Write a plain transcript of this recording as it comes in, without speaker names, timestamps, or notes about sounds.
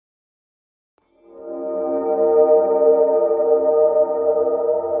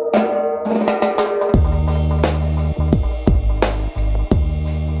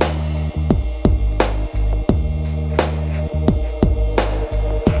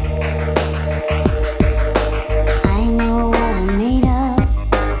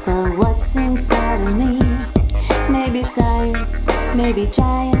maybe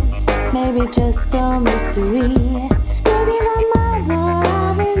giants, maybe just a mystery. Maybe the mother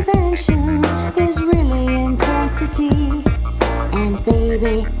of invention is really intensity. And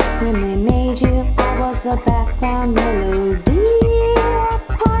baby, when they made you, I was the background melody. A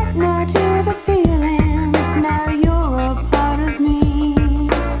partner to the feeling, now you're a part of me.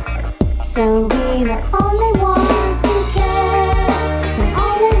 So be the only one who cares, the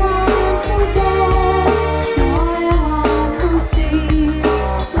only one who dares, the only one who sees,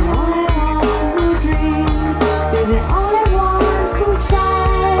 the only one who dreams. Be the only one who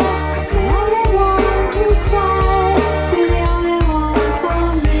tries, the only one who cries. Be the only one for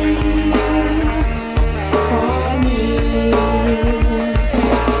me, for me.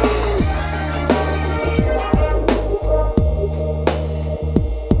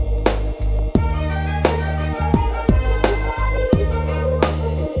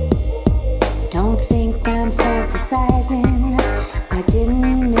 Don't think I'm fantasizing, I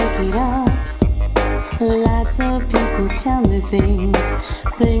didn't make it up. Lots of people tell me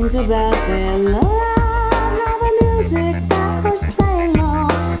things about their love. How the music that was playing low,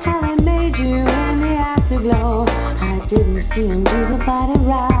 how they made you in the afterglow. I didn't see them do the body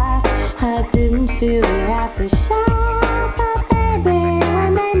rock, I didn't feel the aftershock. But baby,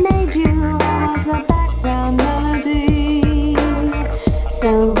 when they made you, I was the background melody.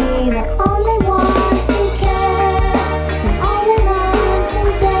 So be the only one who cares, the only one who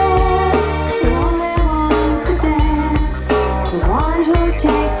dares, the only one to dance, the one who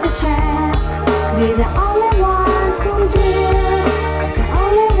takes a chance. Be the only one who's real, the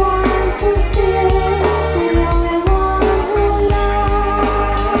only one who feels, be the only one who loves.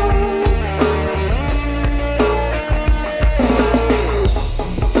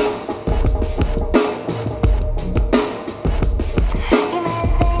 You may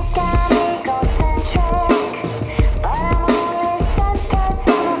think I'm egocentric, but I'm only centered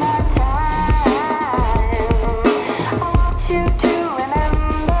some of the time. I want you to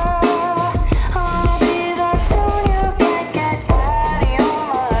remember, I'll be the tune you can't get out of your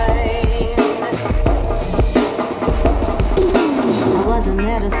mind. I wasn't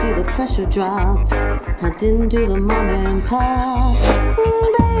there to see the pressure drop, I didn't do the mom and pop.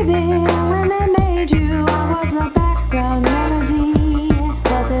 Baby, when they made you, I was the background melody.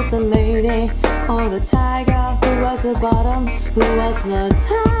 Was it the lady or the tiger? Who was the bottom? Who was the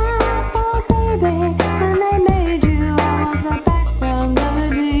top? Oh baby, when they made you, I was the background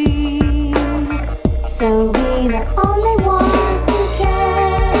melody. So be the only one who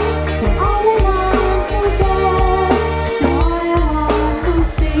cares, the only one who dares, the only one who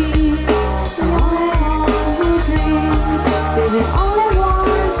sees, the only one who dreams. Be the